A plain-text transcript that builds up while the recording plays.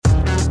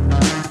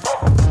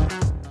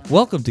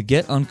Welcome to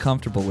Get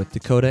Uncomfortable with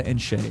Dakota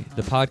and Shay,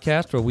 the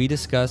podcast where we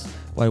discuss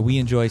why we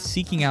enjoy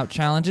seeking out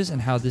challenges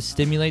and how this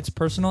stimulates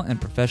personal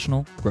and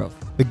professional growth.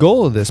 The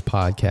goal of this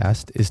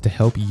podcast is to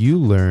help you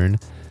learn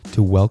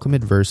to welcome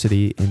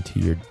adversity into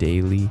your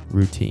daily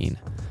routine.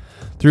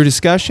 Through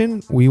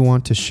discussion, we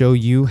want to show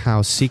you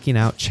how seeking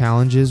out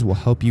challenges will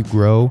help you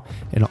grow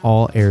in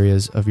all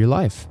areas of your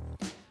life.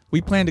 We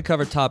plan to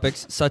cover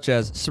topics such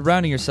as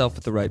surrounding yourself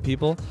with the right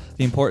people,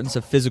 the importance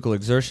of physical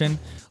exertion,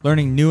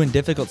 learning new and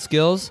difficult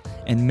skills,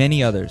 and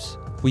many others.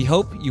 We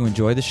hope you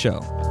enjoy the show.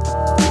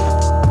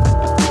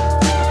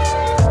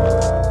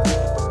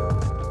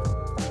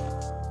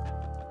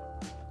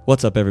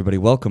 What's up, everybody?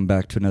 Welcome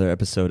back to another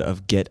episode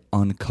of Get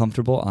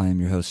Uncomfortable. I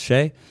am your host,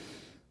 Shay.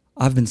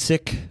 I've been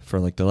sick for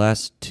like the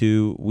last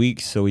 2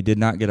 weeks, so we did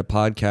not get a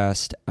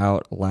podcast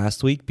out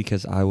last week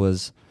because I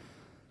was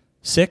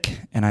sick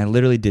and I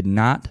literally did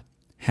not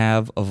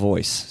have a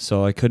voice,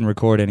 so I couldn't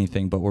record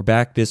anything. But we're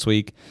back this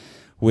week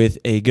with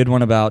a good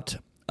one about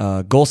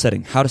goal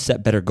setting, how to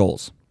set better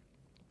goals.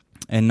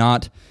 And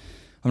I'm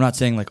not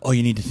saying like, oh,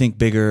 you need to think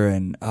bigger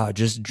and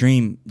just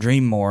dream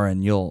more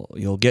and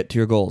you'll get to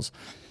your goals.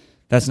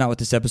 That's not what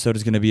this episode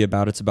is going to be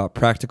about. It's about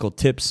practical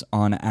tips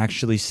on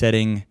actually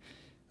setting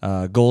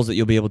goals that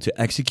you'll be able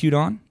to execute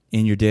on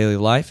in your daily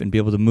life and be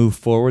able to move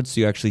forward so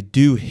you actually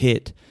do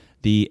hit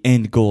the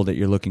end goal that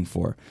you're looking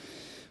for.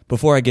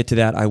 Before I get to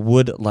that, I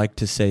would like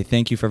to say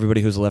thank you for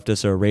everybody who's left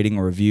us a rating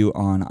or review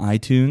on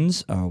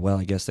iTunes.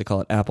 I guess they call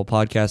it Apple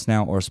Podcasts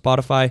now, or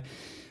Spotify.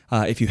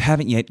 If you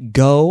haven't yet,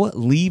 go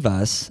leave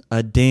us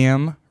a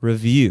damn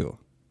review.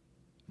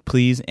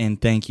 Please and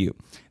thank you.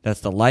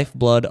 That's the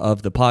lifeblood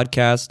of the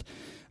podcast.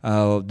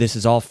 This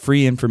is all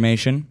free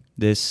information.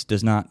 This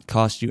does not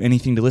cost you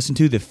anything to listen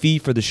to. The fee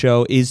for the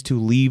show is to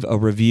leave a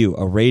review,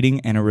 a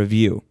rating and a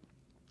review,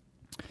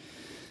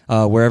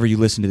 wherever you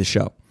listen to the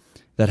show.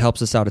 That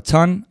helps us out a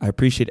ton. I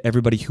appreciate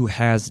everybody who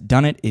has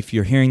done it. If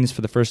you're hearing this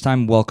for the first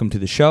time, welcome to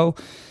the show.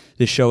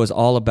 This show is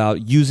all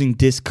about using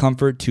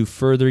discomfort to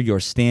further your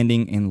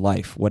standing in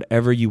life,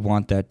 whatever you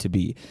want that to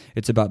be.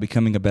 It's about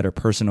becoming a better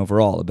person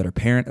overall, a better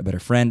parent, a better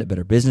friend, a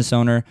better business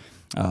owner,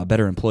 a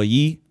better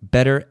employee,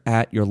 better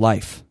at your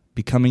life,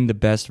 becoming the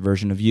best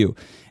version of you.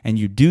 And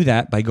you do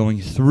that by going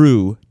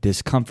through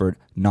discomfort,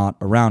 not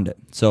around it.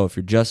 So if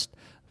you're just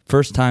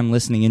first time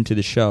listening into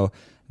the show,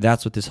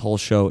 that's what this whole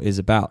show is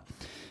about.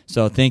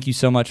 So thank you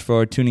so much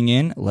for tuning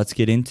in. Let's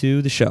get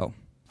into the show.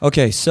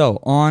 Okay, so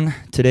on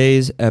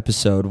today's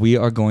episode, we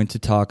are going to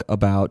talk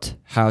about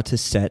how to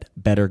set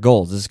better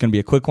goals. This is going to be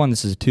a quick one.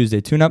 This is a Tuesday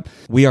tune-up.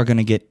 We are going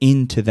to get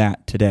into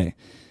that today,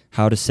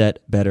 how to set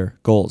better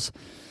goals.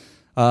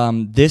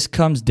 This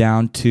comes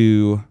down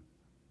to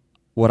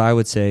what I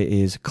would say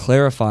is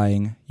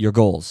clarifying your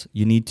goals.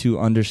 You need to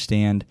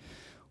understand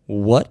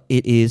what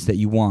it is that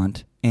you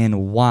want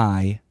and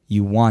why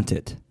you want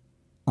it.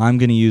 I'm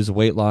going to use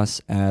weight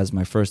loss as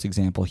my first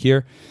example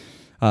here.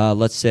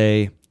 Let's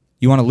say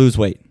you want to lose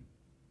weight.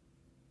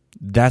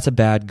 That's a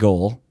bad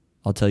goal.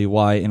 I'll tell you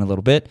why in a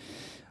little bit.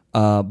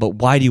 But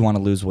why do you want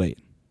to lose weight?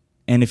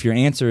 And if your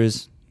answer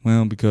is,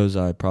 well, because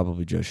I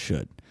probably just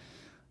should,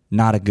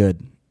 not a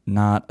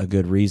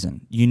good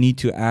reason. You need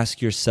to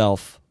ask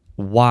yourself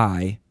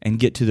why and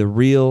get to the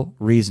real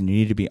reason. You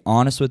need to be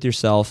honest with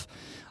yourself.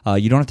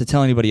 You don't have to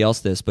tell anybody else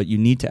this, but you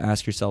need to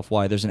ask yourself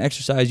why. There's an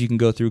exercise you can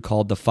go through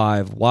called the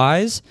 5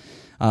 whys,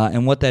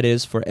 and what that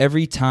is, for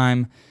every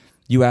time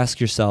you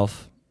ask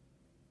yourself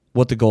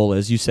what the goal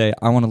is, you say,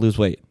 I want to lose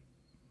weight.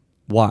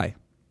 Why?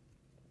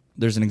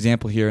 There's an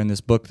example here in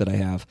this book that I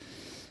have.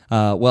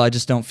 I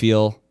just don't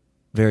feel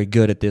very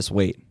good at this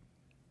weight.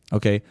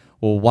 Okay,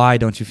 well, why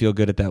don't you feel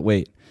good at that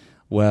weight?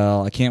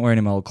 Well, I can't wear any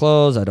of my old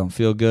clothes. I don't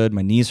feel good.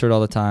 My knees hurt all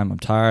the time. I'm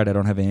tired. I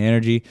don't have any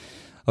energy.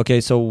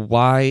 Okay, so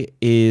why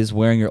is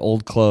wearing your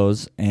old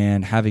clothes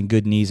and having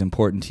good knees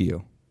important to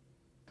you?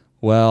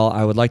 Well,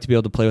 I would like to be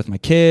able to play with my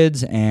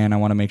kids, and I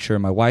want to make sure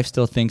my wife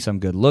still thinks I'm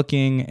good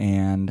looking.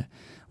 And,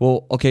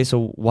 well, okay,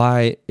 so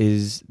why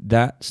is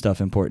that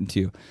stuff important to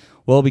you?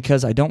 Well,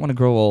 because I don't want to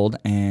grow old,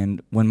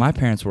 and when my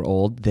parents were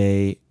old,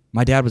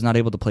 my dad was not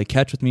able to play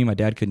catch with me. My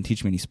dad couldn't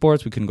teach me any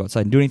sports. We couldn't go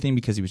outside and do anything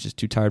because he was just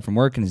too tired from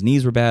work, and his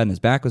knees were bad, and his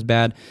back was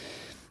bad.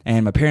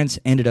 And my parents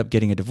ended up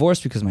getting a divorce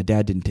because my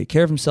dad didn't take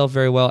care of himself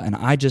very well, and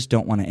I just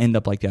don't want to end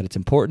up like that. It's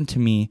important to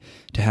me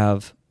to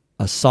have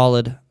a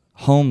solid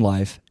home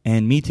life,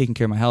 and me taking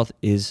care of my health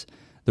is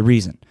the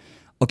reason.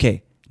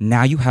 Okay,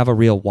 now you have a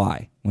real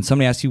why. When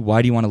somebody asks you,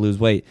 why do you want to lose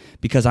weight?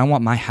 Because I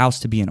want my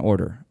house to be in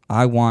order.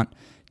 I want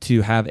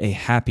to have a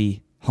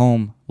happy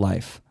home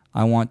life.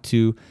 I want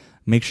to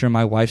make sure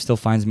my wife still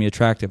finds me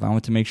attractive. I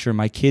want to make sure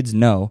my kids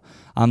know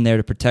I'm there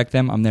to protect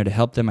them. I'm there to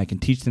help them. I can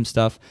teach them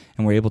stuff,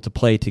 and we're able to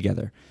play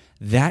together.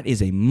 That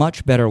is a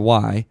much better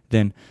why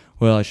than,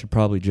 well, I should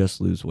probably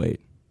just lose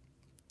weight.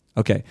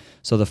 Okay,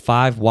 so the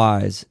 5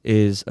 whys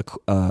is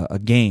a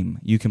game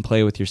you can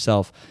play with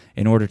yourself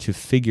in order to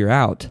figure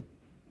out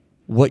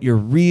what your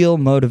real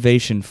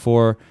motivation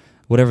for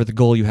whatever the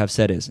goal you have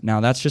set is. Now,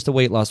 that's just a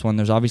weight loss one.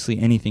 There's obviously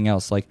anything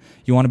else. Like,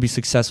 you want to be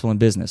successful in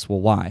business.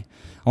 Well, why?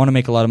 I want to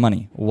make a lot of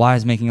money. Why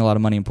is making a lot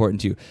of money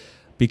important to you?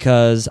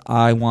 Because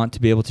I want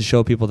to be able to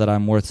show people that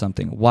I'm worth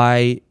something.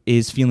 Why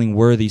is feeling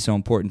worthy so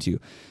important to you?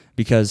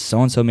 Because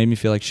so-and-so made me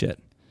feel like shit.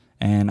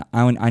 And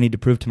I need to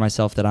prove to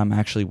myself that I'm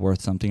actually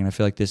worth something. And I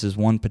feel like this is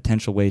one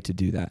potential way to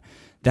do that.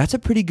 That's a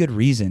pretty good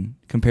reason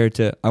compared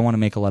to I want to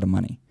make a lot of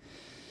money.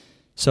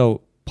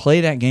 So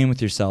play that game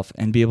with yourself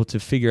and be able to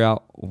figure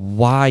out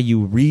why you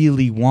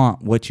really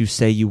want what you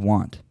say you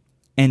want.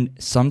 And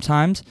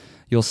sometimes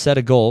you'll set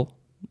a goal.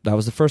 That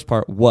was the first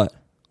part. What?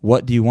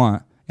 What do you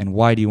want? And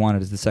why do you want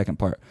it is the second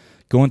part.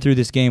 Going through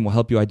this game will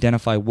help you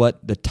identify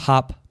what the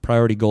top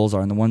priority goals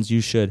are and the ones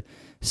you should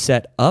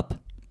set up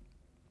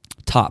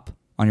top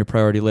on your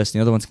priority list. The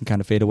other ones can kind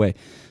of fade away.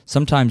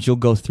 Sometimes you'll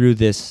go through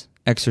this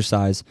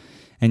exercise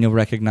and you'll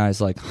recognize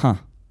like,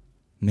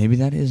 maybe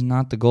that is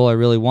not the goal I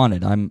really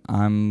wanted.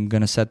 I'm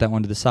going to set that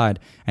one to the side.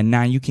 And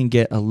now you can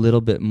get a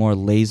little bit more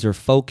laser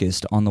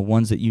focused on the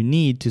ones that you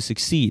need to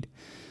succeed.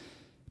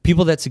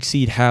 People that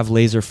succeed have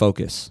laser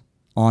focus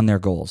on their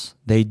goals.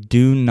 They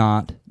do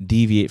not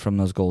deviate from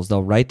those goals.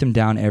 They'll write them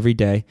down every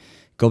day.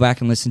 Go back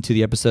and listen to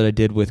the episode I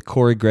did with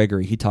Corey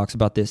Gregory. He talks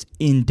about this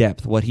in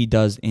depth, what he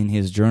does in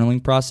his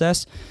journaling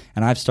process.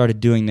 And I've started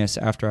doing this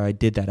after I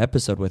did that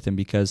episode with him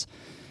because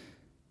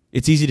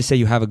it's easy to say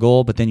you have a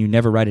goal, but then you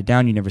never write it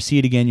down, you never see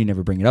it again, you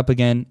never bring it up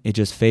again. It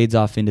just fades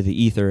off into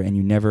the ether and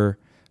you never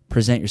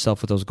present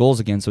yourself with those goals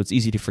again. So it's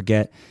easy to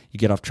forget. You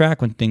get off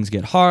track when things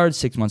get hard,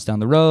 6 months down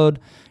the road.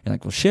 You're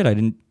like, well, shit, I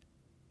didn't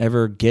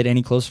ever get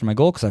any closer to my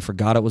goal because I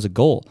forgot it was a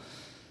goal.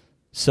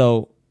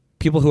 So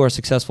people who are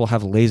successful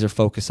have laser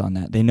focus on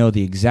that. They know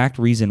the exact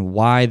reason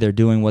why they're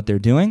doing what they're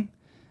doing,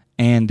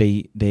 and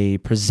they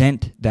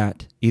present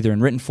that either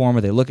in written form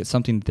or they look at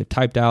something that they've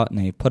typed out and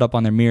they put up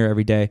on their mirror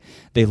every day.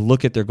 They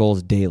look at their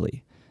goals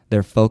daily.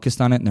 They're focused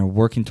on it and they're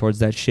working towards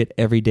that shit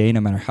every day no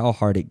matter how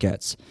hard it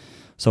gets.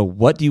 So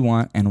what do you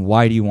want and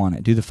why do you want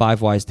it? Do the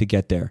 5 whys to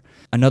get there.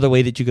 Another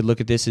way that you could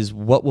look at this is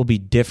what will be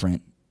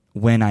different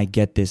when I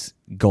get this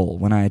goal,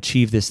 when I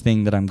achieve this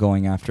thing that I'm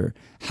going after.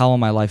 How will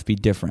my life be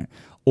different?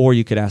 Or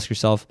you could ask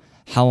yourself,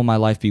 how will my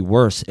life be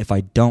worse if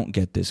I don't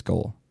get this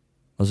goal?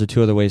 Those are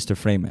 2 other ways to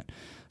frame it.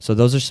 So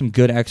those are some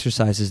good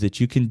exercises that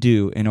you can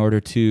do in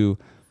order to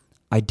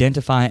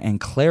identify and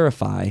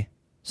clarify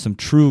some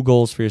true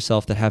goals for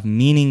yourself that have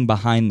meaning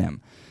behind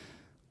them.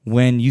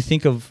 When you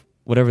think of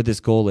whatever this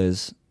goal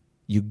is,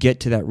 you get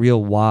to that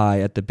real why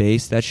at the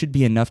base. That should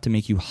be enough to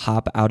make you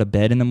hop out of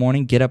bed in the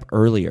morning, get up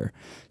earlier,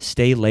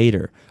 stay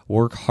later,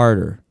 work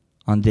harder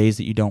on days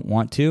that you don't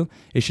want to.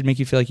 It should make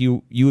you feel like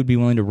you would be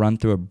willing to run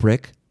through a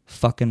brick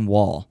fucking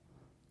wall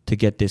to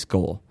get this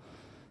goal.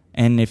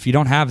 And if you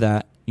don't have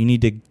that, you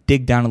need to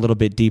dig down a little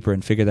bit deeper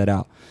and figure that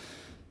out.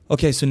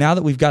 Okay, so now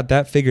that we've got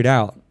that figured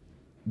out,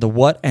 the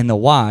what and the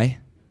why,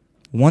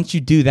 once you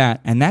do that,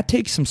 and that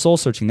takes some soul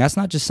searching. That's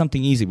not just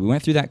something easy. We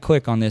went through that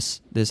quick on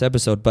this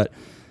episode, but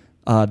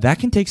that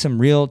can take some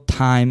real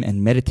time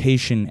and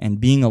meditation and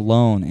being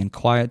alone and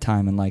quiet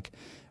time and like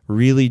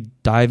really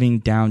diving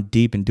down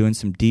deep and doing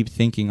some deep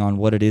thinking on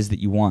what it is that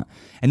you want.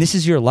 And this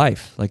is your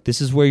life. Like,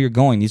 this is where you're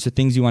going. These are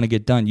things you want to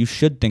get done. You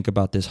should think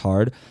about this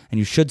hard, and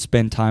you should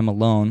spend time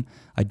alone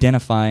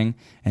identifying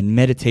and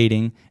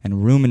meditating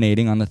and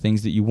ruminating on the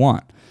things that you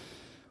want.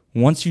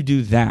 Once you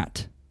do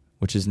that,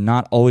 which is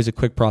not always a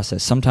quick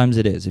process, sometimes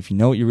it is. If you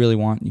know what you really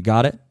want, you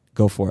got it,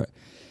 go for it.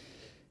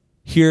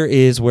 Here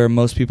is where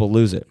most people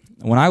lose it.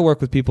 When I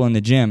work with people in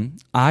the gym,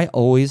 I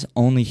always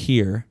only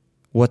hear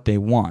what they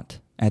want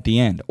at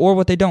the end, or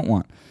what they don't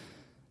want.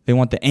 They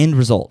want the end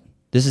result.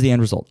 This is the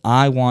end result.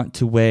 I want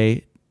to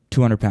weigh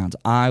 200 pounds.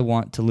 I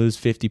want to lose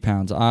 50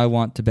 pounds. I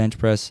want to bench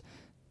press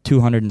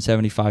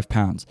 275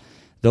 pounds.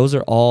 Those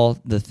are all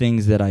the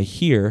things that I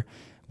hear.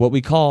 What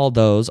we call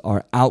those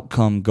are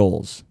outcome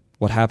goals.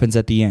 What happens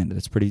at the end.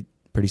 That's pretty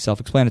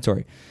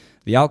self-explanatory.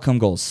 The outcome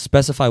goals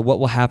specify what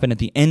will happen at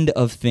the end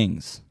of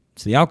things.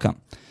 It's the outcome.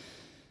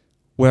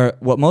 Where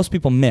what most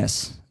people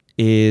miss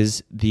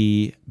is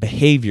the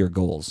behavior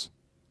goals.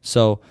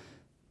 So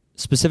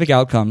specific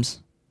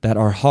outcomes that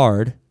are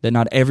hard, that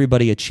not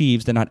everybody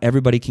achieves, that not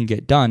everybody can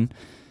get done,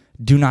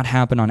 do not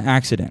happen on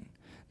accident.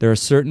 There are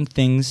certain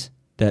things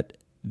that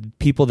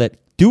people that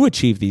do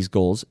achieve these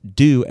goals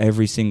do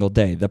every single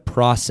day, the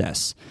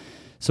process.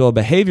 So a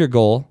behavior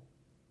goal,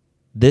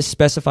 this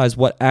specifies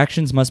what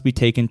actions must be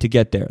taken to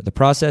get there. The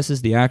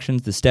processes, the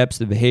actions, the steps,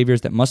 the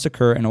behaviors that must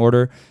occur in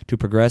order to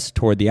progress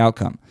toward the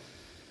outcome.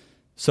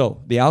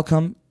 So the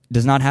outcome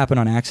does not happen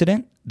on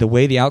accident. The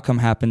way the outcome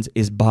happens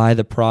is by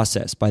the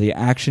process, by the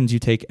actions you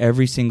take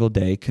every single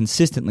day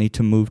consistently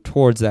to move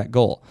towards that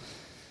goal.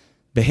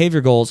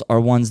 Behavior goals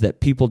are ones that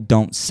people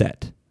don't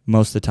set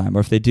most of the time. Or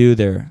if they do,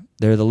 they're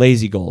the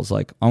lazy goals.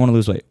 Like, I want to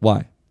lose weight.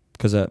 Why?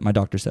 Because my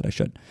doctor said I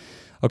should.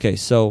 Okay,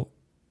 so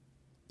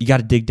you got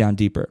to dig down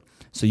deeper.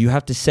 So you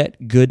have to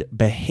set good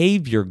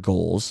behavior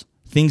goals,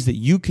 things that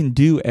you can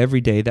do every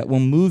day that will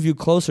move you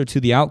closer to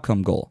the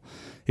outcome goal.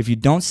 If you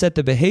don't set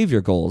the behavior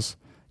goals,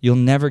 you'll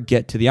never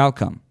get to the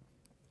outcome.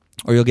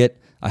 Or you'll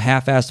get a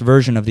half-assed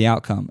version of the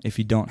outcome if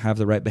you don't have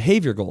the right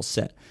behavior goals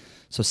set.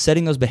 So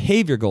setting those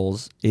behavior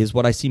goals is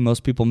what I see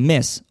most people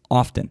miss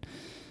often.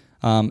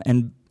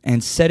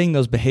 And setting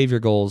those behavior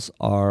goals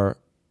are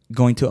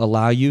going to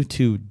allow you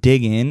to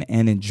dig in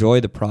and enjoy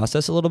the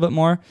process a little bit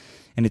more.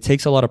 And it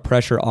takes a lot of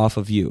pressure off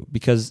of you,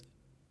 because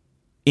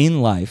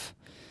in life,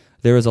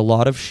 there is a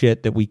lot of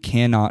shit that we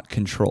cannot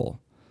control.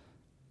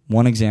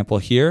 One example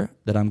here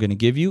that I'm going to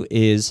give you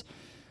is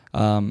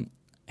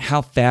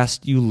how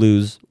fast you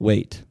lose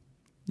weight.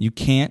 You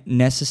can't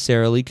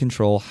necessarily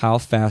control how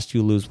fast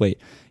you lose weight.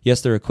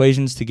 Yes, there are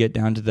equations to get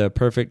down to the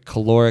perfect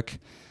caloric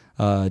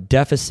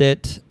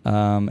deficit,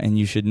 and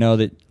you should know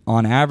that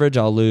on average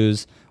I'll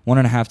lose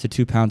 1.5 to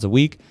 2 pounds a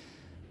week,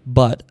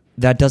 but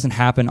that doesn't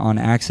happen on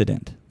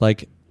accident.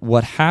 Like,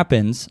 what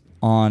happens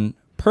on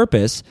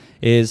purpose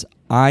is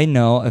I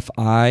know if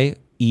I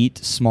eat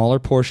smaller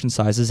portion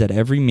sizes at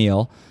every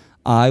meal,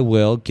 I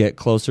will get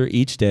closer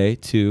each day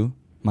to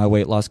my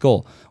weight loss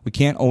goal. We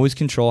can't always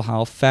control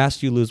how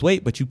fast you lose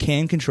weight, but you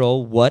can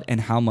control what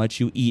and how much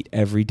you eat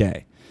every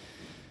day.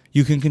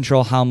 You can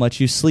control how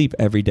much you sleep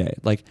every day.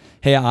 Like,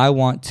 hey, I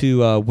want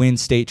to win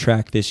state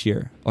track this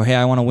year. Or, hey,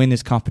 I want to win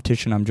this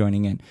competition I'm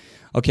joining in.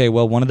 Okay,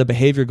 well, one of the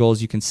behavior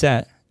goals you can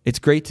set, it's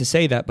great to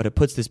say that, but it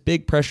puts this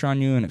big pressure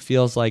on you and it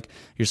feels like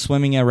you're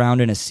swimming around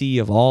in a sea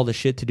of all the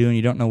shit to do and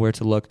you don't know where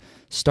to look.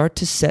 Start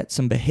to set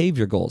some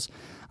behavior goals.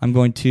 I'm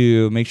going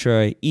to make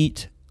sure I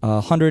eat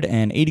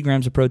 180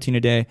 grams of protein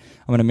a day.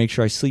 I'm going to make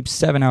sure I sleep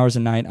 7 hours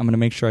a night. I'm going to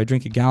make sure I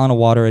drink a gallon of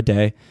water a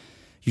day.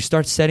 You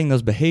start setting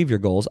those behavior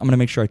goals. I'm going to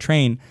make sure I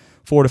train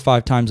 4 to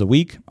 5 times a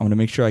week. I'm going to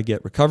make sure I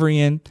get recovery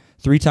in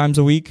 3 times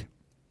a week.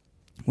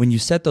 When you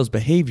set those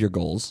behavior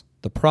goals,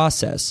 the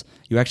process,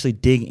 you actually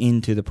dig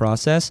into the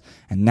process,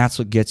 and that's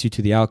what gets you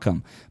to the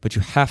outcome. But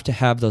you have to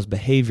have those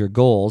behavior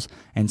goals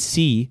and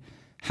see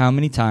how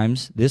many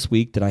times this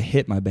week did I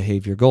hit my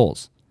behavior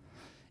goals.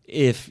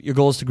 If your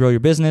goal is to grow your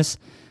business,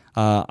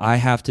 I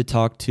have to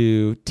talk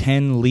to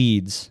 10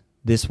 leads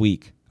this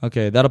week.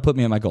 Okay, that'll put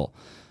me at my goal.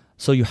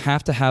 So you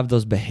have to have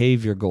those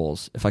behavior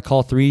goals. If I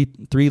call three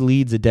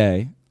leads a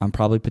day, I'm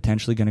probably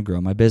potentially going to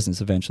grow my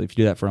business eventually. If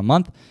you do that for a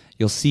month,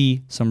 you'll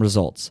see some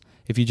results.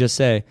 If you just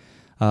say,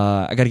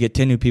 I got to get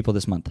 10 new people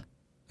this month.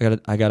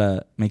 I got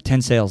to make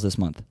 10 sales this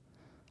month.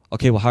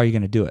 Okay, well, how are you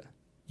going to do it?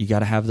 You got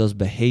to have those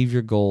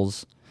behavior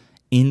goals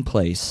in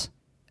place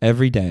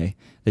every day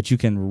that you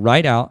can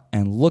write out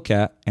and look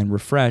at and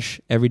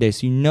refresh every day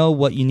so you know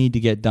what you need to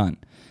get done.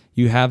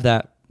 You have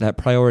that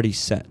priority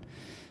set.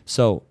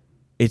 So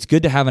it's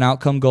good to have an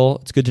outcome goal.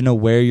 It's good to know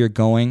where you're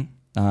going.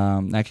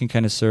 That can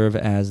kind of serve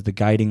as the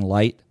guiding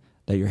light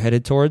that you're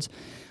headed towards.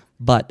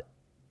 But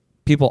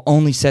people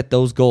only set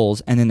those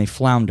goals and then they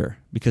flounder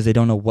because they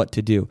don't know what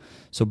to do.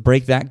 So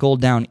break that goal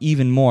down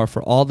even more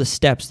for all the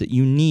steps that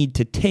you need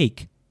to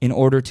take in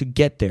order to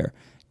get there.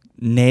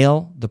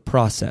 Nail the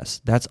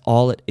process. That's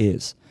all it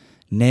is.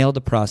 Nail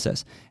the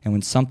process. And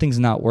when something's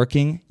not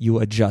working, you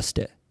adjust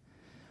it.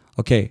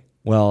 Okay,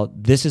 well,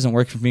 this isn't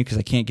working for me because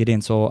I can't get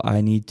in, so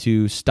I need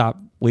to stop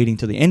waiting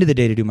till the end of the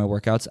day to do my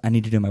workouts. I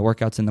need to do my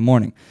workouts in the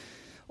morning.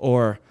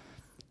 Or,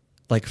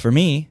 like for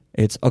me,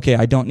 it's, okay,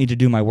 I don't need to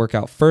do my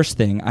workout first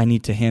thing. I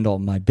need to handle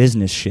my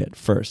business shit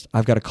first.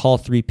 I've got to call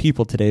 3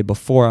 people today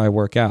before I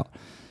work out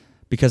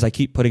because I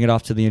keep putting it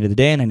off to the end of the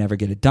day and I never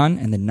get it done,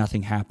 and then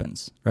nothing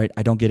happens, right?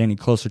 I don't get any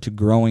closer to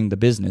growing the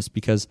business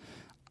because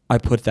I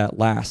put that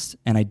last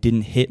and I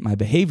didn't hit my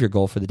behavior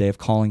goal for the day of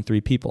calling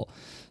 3 people.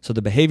 So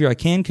the behavior I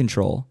can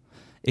control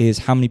is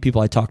how many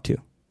people I talk to.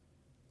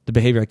 The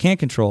behavior I can't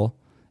control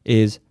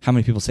is how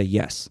many people say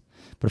yes.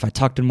 But if I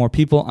talk to more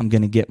people, I'm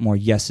going to get more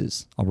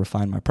yeses. I'll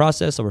refine my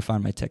process. I'll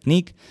refine my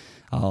technique.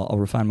 I'll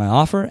refine my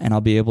offer, and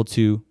I'll be able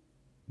to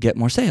get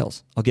more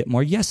sales. I'll get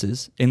more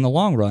yeses in the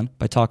long run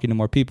by talking to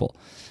more people.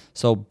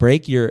 So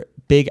break your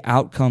big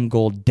outcome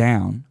goal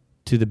down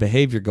to the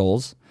behavior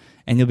goals,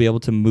 and you'll be able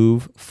to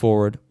move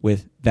forward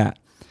with that.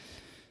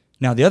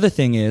 Now, the other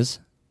thing is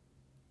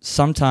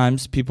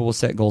sometimes people will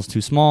set goals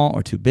too small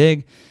or too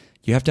big.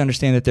 You have to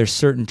understand that there's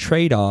certain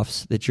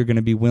trade-offs that you're going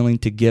to be willing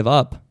to give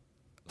up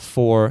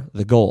for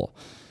the goal.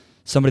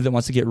 Somebody that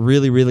wants to get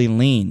really, really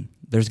lean,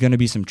 there's going to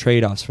be some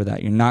trade-offs for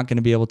that. You're not going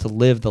to be able to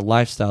live the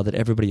lifestyle that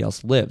everybody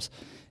else lives.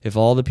 If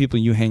all the people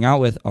you hang out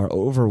with are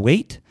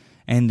overweight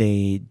and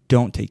they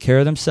don't take care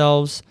of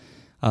themselves,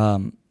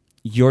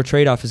 your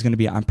trade-off is going to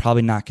be, I'm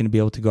probably not going to be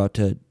able to go out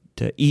to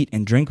eat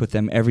and drink with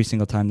them every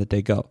single time that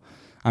they go.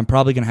 I'm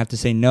probably going to have to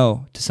say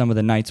no to some of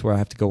the nights where I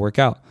have to go work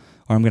out,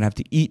 or I'm going to have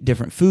to eat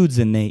different foods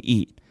than they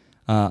eat.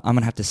 I'm going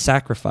to have to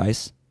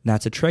sacrifice.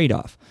 That's a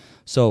trade-off.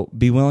 So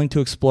be willing to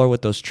explore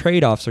what those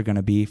trade-offs are going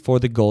to be for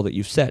the goal that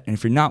you've set. And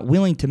if you're not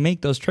willing to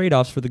make those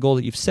trade-offs for the goal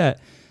that you've set,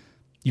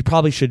 you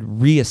probably should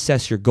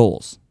reassess your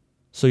goals.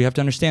 So you have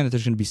to understand that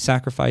there's going to be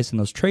sacrifice in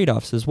those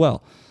trade-offs as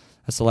well.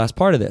 That's the last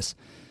part of this.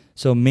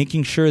 So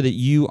making sure that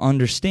you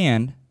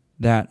understand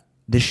that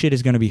this shit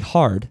is going to be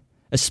hard,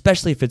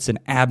 especially if it's an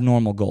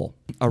abnormal goal,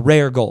 a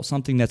rare goal,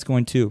 something that's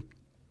going to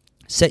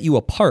set you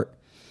apart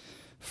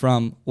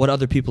from what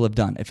other people have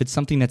done. If it's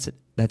something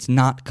that's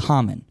not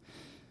common,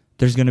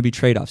 there's going to be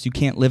trade-offs. You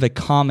can't live a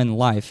common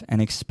life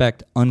and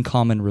expect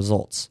uncommon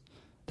results.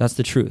 That's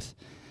the truth.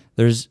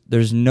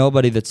 There's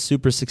nobody that's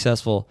super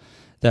successful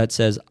that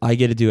says, I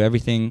get to do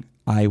everything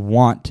I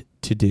want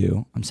to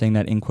do. I'm saying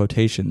that in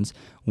quotations,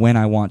 when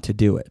I want to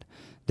do it.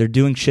 They're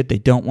doing shit they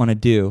don't want to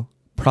do,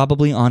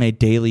 probably on a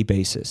daily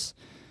basis.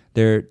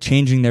 They're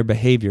changing their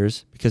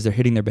behaviors because they're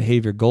hitting their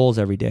behavior goals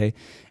every day,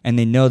 and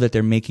they know that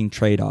they're making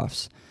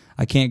trade-offs.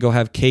 I can't go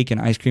have cake and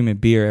ice cream and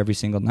beer every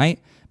single night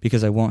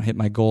because I won't hit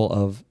my goal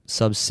of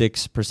sub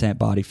 6%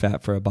 body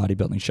fat for a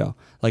bodybuilding show.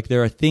 Like,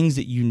 there are things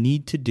that you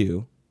need to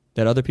do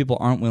that other people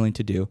aren't willing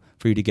to do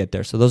for you to get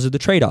there. So those are the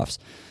trade-offs.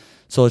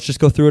 So let's just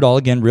go through it all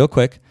again real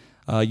quick.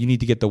 You need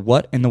to get the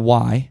what and the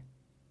why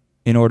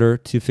in order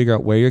to figure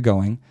out where you're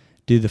going.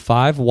 Do the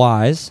 5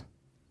 whys,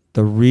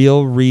 the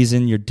real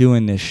reason you're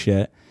doing this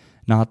shit,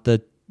 not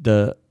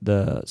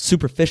the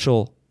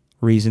superficial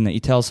reason that you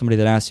tell somebody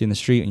that asks you in the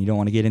street and you don't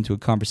want to get into a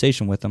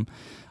conversation with them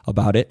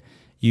about it.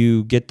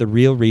 You get the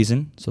real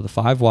reason, so the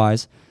 5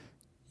 whys.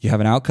 You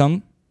have an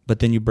outcome, but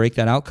then you break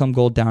that outcome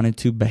goal down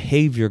into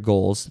behavior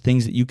goals,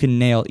 things that you can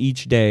nail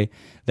each day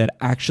that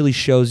actually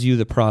shows you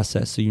the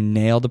process. So you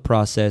nail the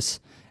process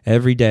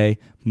every day,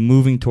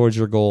 moving towards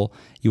your goal.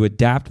 You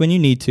adapt when you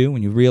need to.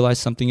 When you realize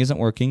something isn't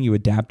working, you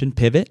adapt and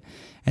pivot.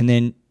 And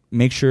then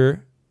make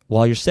sure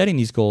while you're setting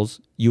these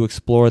goals, you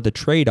explore the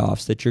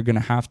trade-offs that you're going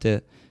to have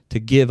to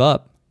give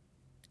up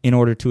in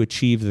order to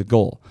achieve the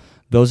goal.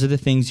 Those are the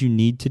things you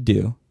need to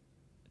do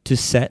to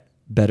set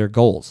better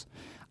goals.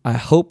 I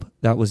hope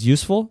that was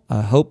useful.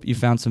 I hope you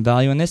found some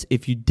value in this.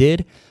 If you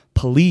did,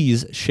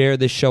 please share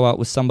this show out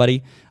with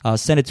somebody.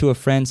 Send it to a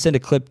friend. Send a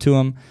clip to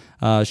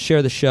them.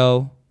 Share the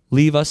show.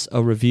 Leave us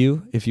a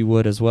review if you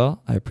would as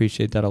well. I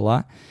appreciate that a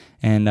lot.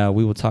 And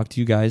we will talk to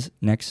you guys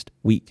next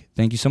week.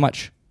 Thank you so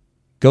much.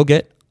 Go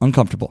get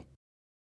uncomfortable.